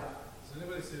 Yeah? Does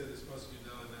anybody say that this pasuk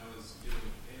now is giving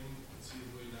him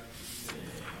conceivably not to eat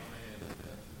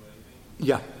anything?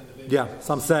 Yeah. Yeah,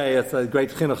 some say it's a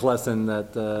great chinuch lesson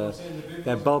that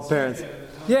both parents...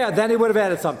 Yeah, then he would have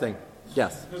added something.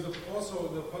 Yes. Because also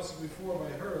the pasuk before by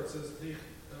her, it says, I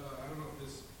don't know if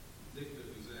this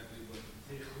dictative exactly, but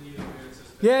Techli, where it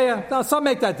says... Yeah. No, some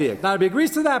make that diak. Now, he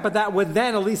agrees to that, but that would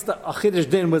then at least a chiddush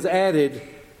din was added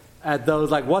at those,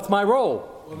 like, what's my role?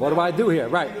 What do I do here?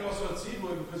 Right. You also had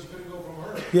Tzibur because you couldn't go from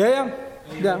her. Yeah.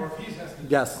 Yeah.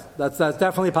 Yes, that's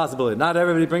definitely a possibility. Not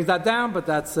everybody brings that down, but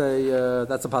that's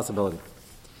a possibility.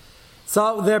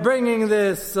 So they're bringing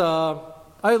this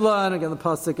Ayla, and again the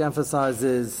pasuk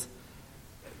emphasizes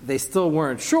they still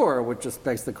weren't sure, which just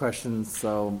begs the question,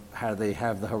 so how do they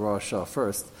have the Hara Shah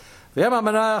first?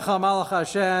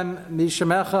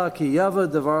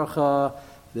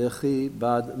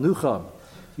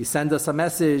 You send us a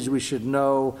message, we should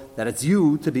know that it's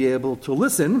you to be able to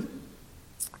listen,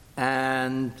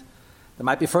 and there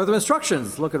might be further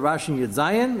instructions. Look at Rashi Yud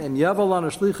Zayin. Im Yavalon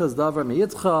Shlichas Davar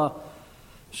Miyitcha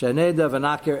Sheneda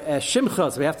V'Nakir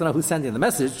Shimcha. So we have to know who's sending the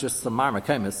message. Just some Marma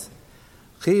Kemis.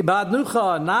 Chi Bad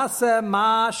Nucha Nase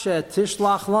Ma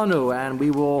Shetishlach Lanu, and we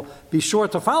will be sure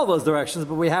to follow those directions,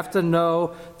 but we have to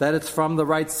know that it's from the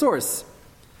right source.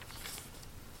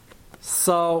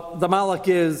 So the Malach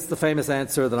gives the famous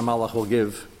answer that a Malach will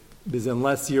give, because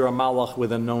unless you're a Malach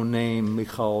with a known name,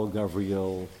 Michal,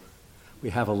 Gavriel, we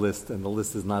have a list, and the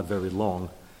list is not very long.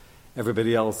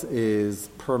 Everybody else is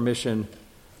per mission,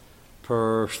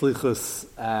 per shlichus,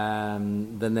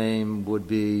 and the name would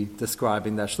be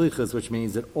describing that shlichus, which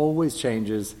means it always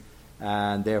changes,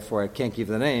 and therefore I can't give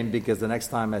the name, because the next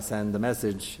time I send the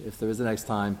message, if there is a next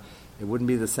time, It wouldn't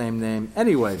be the same name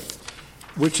anyway,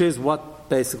 which is what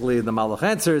basically the Malach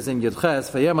answers in Yudches.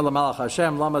 Vayemar l'malach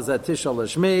Hashem lama zeh tishal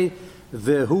l'shmi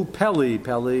v'hu peli.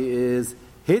 Peli is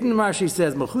hidden. Rashi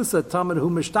says mechusa tamid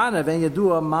hu mishtana ve'en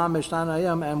yadua ma mishtana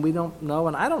hayam, and we don't know,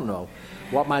 and I don't know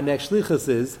what my next shlichus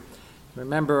is.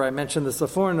 Remember, I mentioned the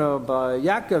Seforno by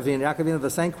Yaakovina. Yaakovina, the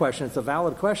same question. It's a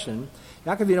valid question.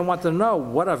 Yaakovina wanted to know,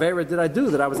 what avera did I do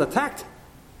that I was attacked?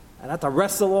 And I had to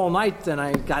wrestle all night, and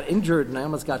I got injured, and I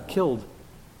almost got killed.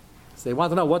 So they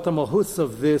want to know what the malchus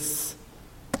of this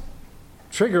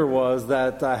trigger was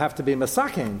that I have to be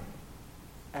masakin.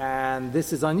 And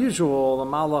this is unusual. The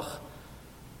malach,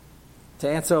 to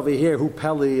answer over here, who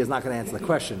Peli, is not going to answer the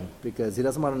question, because he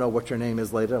doesn't want to know what your name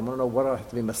is later. I want to know what I have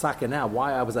to be masakin now,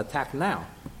 why I was attacked now.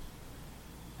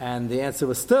 And the answer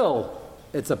was still,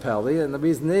 it's a Peli, and the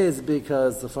reason is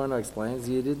because the Forno explains,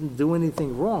 you didn't do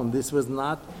anything wrong. This was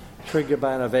not triggered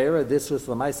by an Avera. This was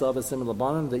the Maisa of a Simon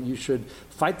Labanim, that you should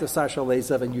fight the Sashal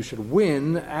Esav and you should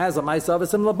win as a Maisa of a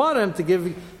Simon Labanim to give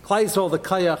Klai Yisrael the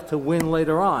Kayach to win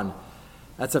later on.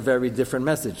 That's a very different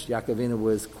message. Yaakovina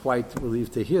was quite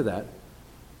relieved to hear that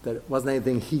it wasn't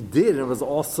anything he did, and it was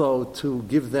also to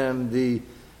give them the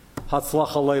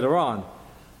Hatzlacha later on.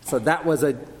 So that was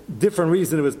a different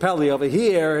reason it was Peli. Over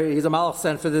here, he's a Malach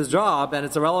sent for this job, and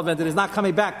it's irrelevant that he's not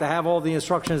coming back to have all the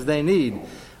instructions they need.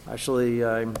 Actually,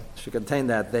 I should contain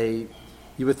that.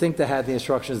 You would think they had the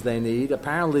instructions they need.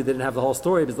 Apparently, they didn't have the whole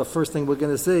story, because the first thing we're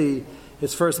going to see,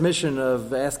 his first mission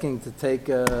of asking to take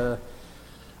a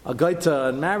Gaita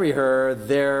and marry her,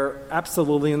 they're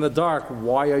absolutely in the dark.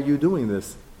 Why are you doing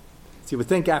this? So you would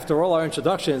think after all our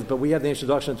introductions, but we have the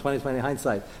introduction in 2020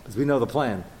 hindsight, because we know the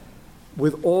plan.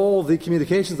 With all the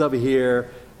communications over here,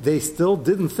 they still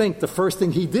didn't think the first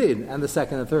thing he did and the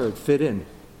second and third fit in.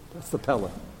 That's the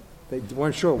Pella. They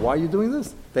weren't sure, why are you doing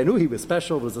this? They knew he was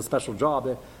special, it was a special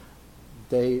job.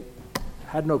 They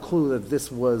had no clue that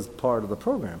this was part of the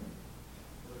program.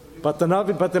 But the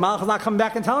Malach is not coming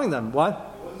back and telling them. What?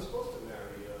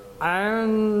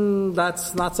 And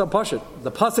that's not so pashut. The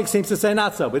pasuk seems to say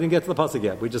not so. We didn't get to the pasuk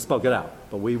yet. We just spoke it out.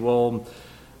 But we will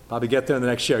probably get there in the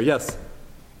next share. Yes?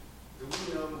 Do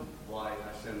we know why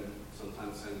Hashem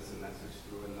sometimes sends a message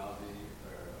through a Navi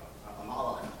or a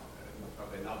Malach?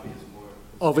 Probably Navi is more...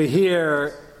 Over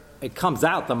here, it comes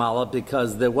out, the Malach,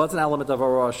 because there was an element of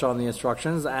Rosh Hashanah in the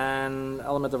instructions, and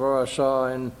element of Rosh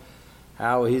Hashanah in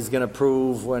how he's going to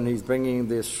prove when he's bringing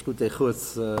the Shkutei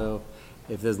Chutz,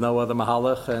 if there's no other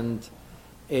Mahalach, and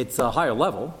it's a higher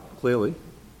level, clearly,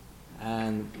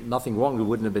 and nothing wrong. We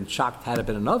wouldn't have been shocked had it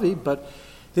been a Navi, but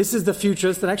this is the future,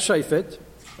 it's the next Shafet.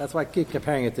 That's why I keep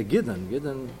comparing it to Gideon.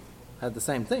 Gideon had the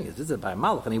same thing. This is by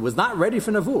Malach, and he was not ready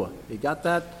for Nevuah. He got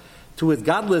that to his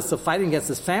godless of fighting against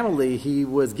his family. He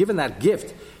was given that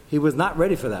gift. He was not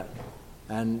ready for that,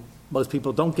 and most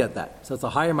people don't get that. So it's a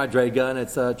higher Madrega, and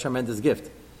it's a tremendous gift.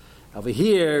 Over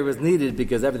here, it was needed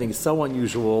because everything is so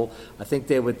unusual. I think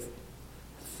they would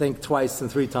think twice and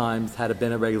three times had it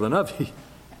been a regular Navi.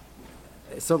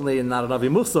 Certainly not a Navi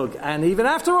Musuk. And even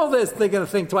after all this, they're going to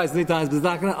think twice and three times because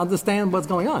they're not going to understand what's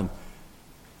going on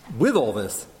with all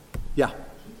this. Yeah?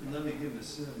 The Navi gave the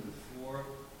sin before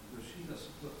the Shina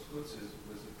Splits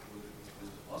was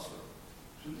Asra.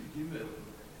 Shouldn't he give it?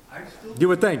 You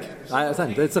would think.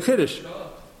 It's a Chiddush.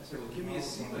 Give me a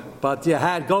semen. But you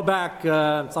had, go back,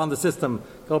 it's on the system,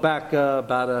 go back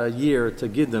about a year to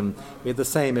Gideon. We had the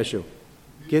same issue.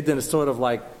 Gideon is sort of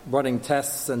like running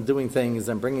tests and doing things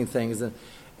and bringing things, and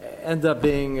end up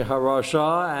being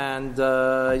Harasha, and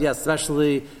yes,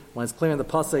 especially when it's clear in the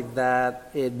Pasuk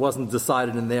that it wasn't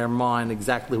decided in their mind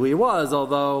exactly who he was,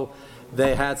 although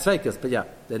they had Sveikas. But yeah,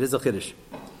 it is a Chiddush.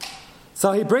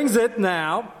 So he brings it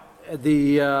now.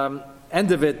 The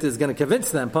end of it is going to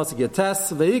convince them. Pasuk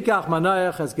Yates ve'ikach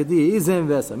manayach as gedi izim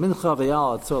v'esa mincha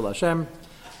ve'yal atzor Hashem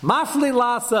mafli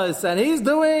lasas, and he's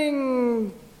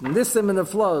doing nisim and the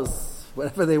flows,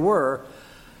 whatever they were,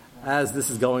 as this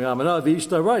is going on.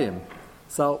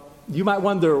 So you might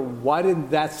wonder, why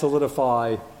didn't that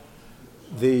solidify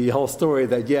the whole story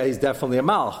that yeah, he's definitely a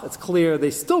malach? It's clear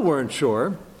they still weren't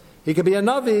sure. He could be a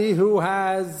navi who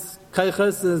has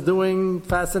Kaichas, is doing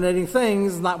fascinating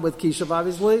things, not with Kishav,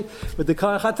 obviously, with the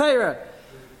Koach HaTeirah.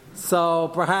 So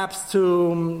perhaps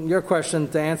to your question,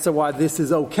 to answer why this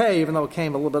is okay, even though it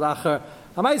came a little bit acher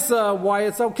Hamaisa, why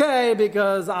it's okay,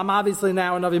 because I'm obviously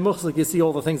now a Navi Muchzik, you see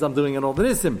all the things I'm doing in all the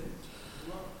Nisim.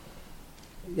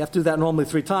 You have to do that normally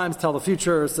 3 times, tell the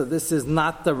future, so this is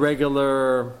not the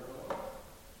regular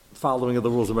following of the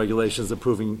rules and regulations of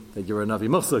proving that you're a Navi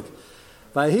Muchzik.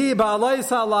 Now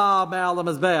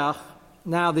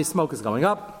the smoke is going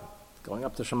up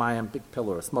to Shemayim, big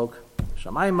pillar of smoke.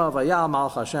 Shamayma vayal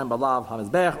malach Hashem balav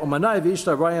hamizbech umanai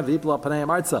v'ishta royam v'ipla paneim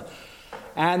arza.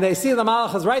 And they see the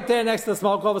malach is right there next to the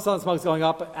smoke. All of a sudden, smoke's going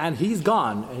up, and he's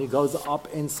gone. And he goes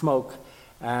up in smoke,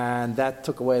 and that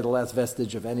took away the last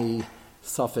vestige of any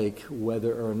suffix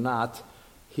whether or not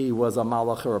he was a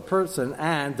malach or a person.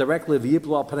 And directly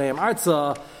v'ipla paneim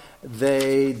arza,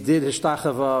 they did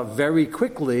hishtachava very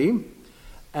quickly,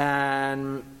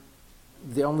 and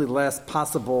the only last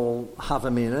possible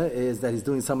havamina is that he's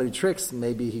doing so many tricks.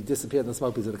 Maybe he disappeared in the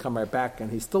smoke, he's going to come right back, and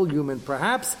he's still human,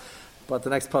 perhaps. But the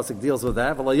next pasuk deals with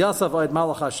that.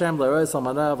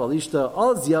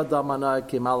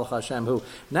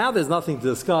 Now there's nothing to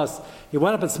discuss. He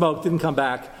went up in smoke, didn't come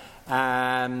back,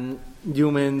 and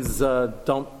humans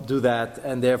don't do that,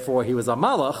 and therefore he was a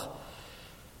malach.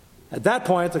 At that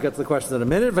point, I'll get to the question in a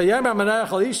minute.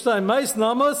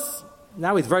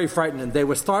 Now he's very frightened, and they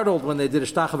were startled when they did a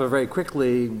shtachava very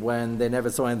quickly, when they never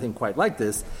saw anything quite like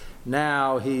this.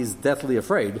 Now he's deathly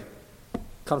afraid.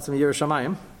 Comes from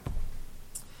Yerushalayim.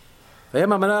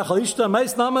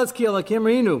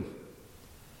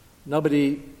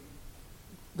 Nobody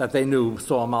that they knew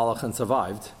saw a malach and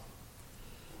survived.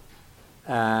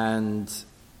 And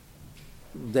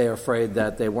they're afraid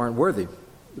that they weren't worthy.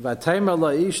 So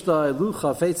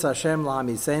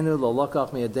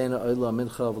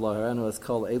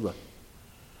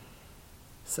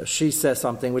she says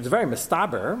something which is very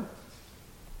mistaber.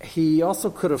 He also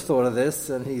could have thought of this,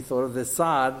 and he thought of this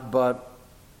sad, but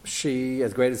she,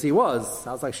 as great as he was,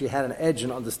 sounds like she had an edge in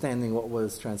understanding what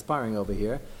was transpiring over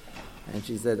here. And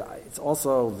she said, it's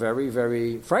also very,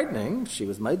 very frightening. She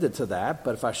was made to that,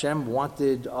 but if Hashem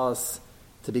wanted us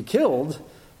to be killed,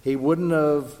 he wouldn't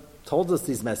have told us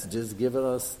these messages, given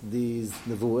us these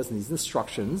nevuas and these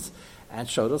instructions, and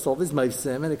showed us all these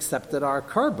meisim and accepted our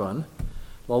korban.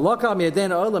 And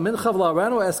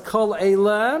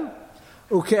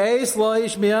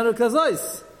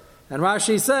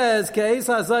Rashi says,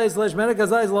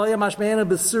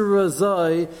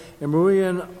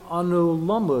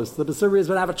 the Basuras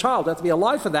would have a child, have to be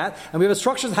alive for that, and we have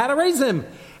instructions how to raise him.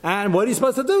 And what are you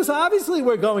supposed to do? So obviously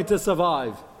we're going to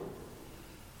survive.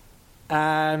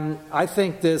 And I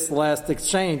think this last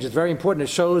exchange is very important. It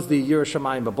shows the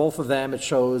Yerushalayim, but both of them, it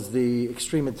shows the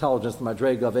extreme intelligence, the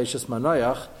Madrega of Eishes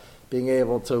Manoach, being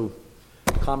able to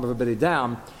calm everybody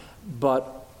down.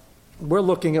 But we're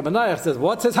looking at Manoach, says,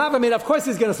 what's his havamina? Of course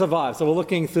he's going to survive. So we're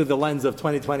looking through the lens of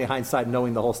 20/20 hindsight,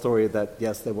 knowing the whole story that,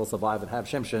 yes, they will survive and have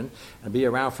Shimshon and be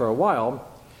around for a while.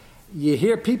 You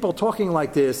hear people talking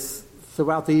like this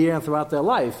throughout the year and throughout their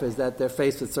life, is that they're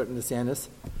faced with certain nisyanis.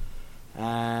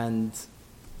 And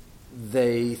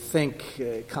they think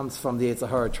it comes from the Yetzer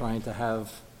Hara trying to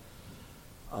have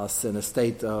us in a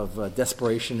state of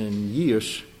desperation and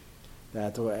yish,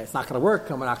 that it's not going to work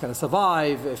and we're not going to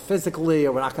survive physically,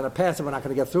 or we're not going to pass it, we're not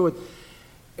going to get through it.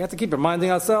 We have to keep reminding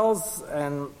ourselves,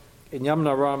 and in Yom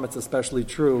Naram it's especially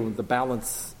true, the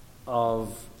balance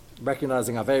of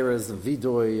recognizing Averas and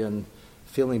Vidoy and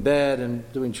feeling bad and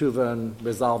doing tshuva and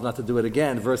resolve not to do it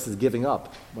again versus giving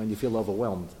up when you feel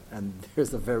overwhelmed. And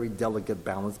there's a very delicate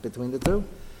balance between the two.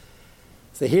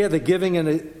 So here they're giving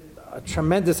a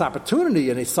tremendous opportunity,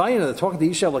 and he's saying, they're talking to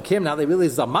Isha Lakim, now they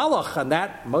realize a malach, and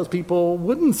that most people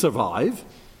wouldn't survive.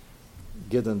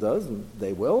 Gideon does, and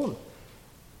they will.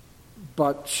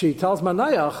 But she tells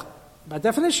Manayach, by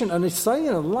definition, an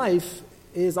Isayan in life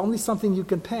is only something you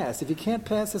can pass. If you can't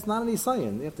pass, it's not an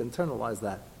Isayan. You have to internalize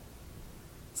that.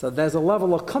 So there's a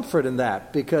level of comfort in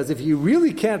that, because if you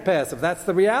really can't pass, if that's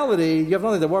the reality, you have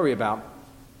nothing to worry about.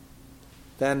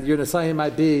 Then your Nisayan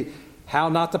might be how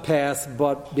not to pass,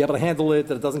 but be able to handle it,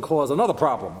 that it doesn't cause another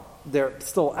problem. There are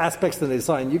still aspects to the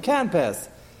Nisayan you can pass.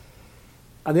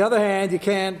 On the other hand, you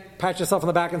can't pat yourself on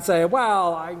the back and say,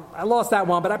 well, I lost that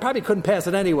one, but I probably couldn't pass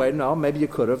it anyway. No, maybe you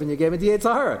could have, and you gave it to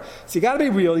Yetzer Hara. So you got to be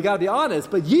real, you got to be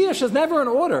honest, but Yish is never in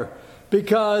order.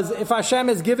 Because if Hashem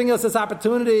is giving us this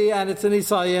opportunity, and it's an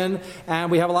Isayin, and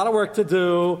we have a lot of work to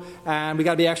do, and we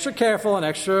got to be extra careful and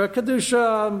extra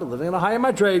kedusha, living in a higher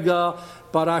madrega,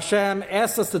 but Hashem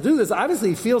asks us to do this,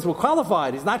 obviously he feels we're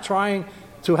qualified. He's not trying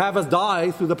to have us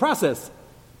die through the process.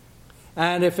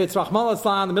 And if it's Rahman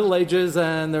al-Islam, the Middle Ages,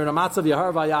 and they're in a matzav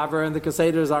Yahar Vayavar, and the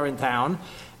Crusaders are in town,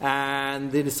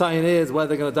 and the Nisayan is whether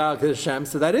they're going to die with Hashem,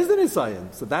 so that is the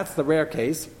Nisayan. So that's the rare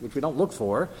case, which we don't look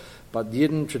for. But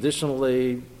Yidden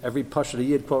traditionally, every Pasha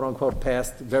Yid, quote unquote,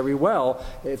 passed very well.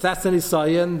 If that's an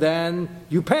Isayan, then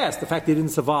you passed. The fact that he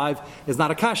didn't survive is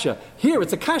not a kasha. Here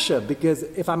it's a kasha, because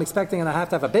if I'm expecting and I have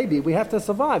to have a baby, we have to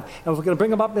survive. And if we're going to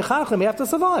bring him up Mechachim, we have to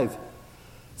survive.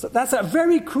 So that's a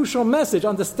very crucial message,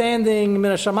 understanding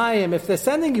Min HaShamayim. If they're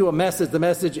sending you a message, the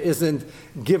message isn't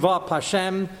give up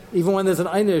Hashem. Even when there's an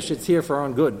einish, it's here for our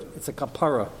own good. It's a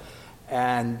kapara.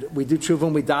 And we do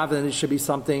tshuva, we daven, and it should be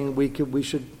something we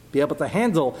should be able to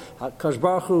handle. HaKadosh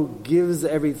Baruch Hu gives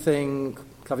everything,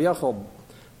 kaviyachol,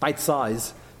 bite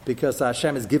size, because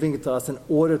Hashem is giving it to us in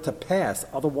order to pass.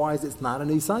 Otherwise, it's not an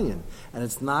isayin. And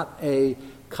it's not a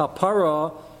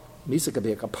kapara. Misa could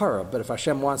be a kapara, but if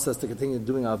Hashem wants us to continue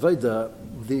doing avodah,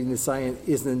 the nisayin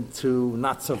isn't to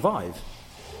not survive.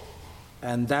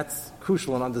 And that's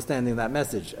crucial in understanding that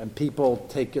message. And people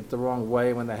take it the wrong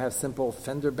way when they have simple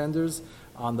fender benders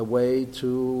on the way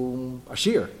to a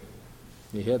shir.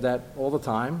 You hear that all the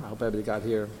time. I hope everybody got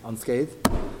here unscathed.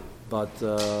 But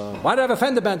why do I have a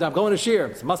fender bender? I'm going to shir.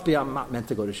 It must be I'm not meant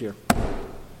to go to shir.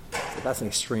 So that's an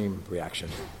extreme reaction.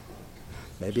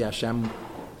 Maybe Hashem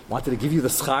wanted to give you the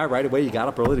schar right away. You got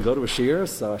up early to go to a shir,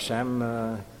 so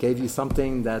Hashem gave you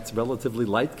something that's relatively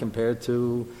light compared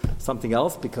to something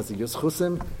else because of your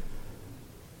schusim.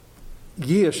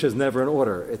 Yish is never in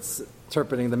order. It's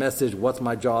interpreting the message, what's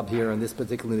my job here in this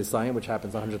particular nisayin, which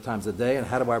happens 100 times a day, and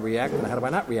how do I react and how do I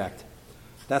not react?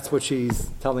 That's what she's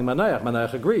telling Manoach.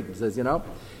 Manoach agreed. He says,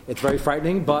 it's very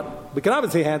frightening, but we can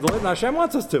obviously handle it, and Hashem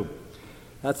wants us to.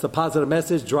 That's the positive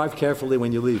message. Drive carefully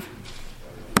when you leave.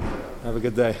 Have a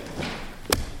good day.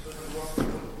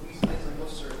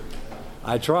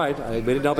 I tried. We didn't know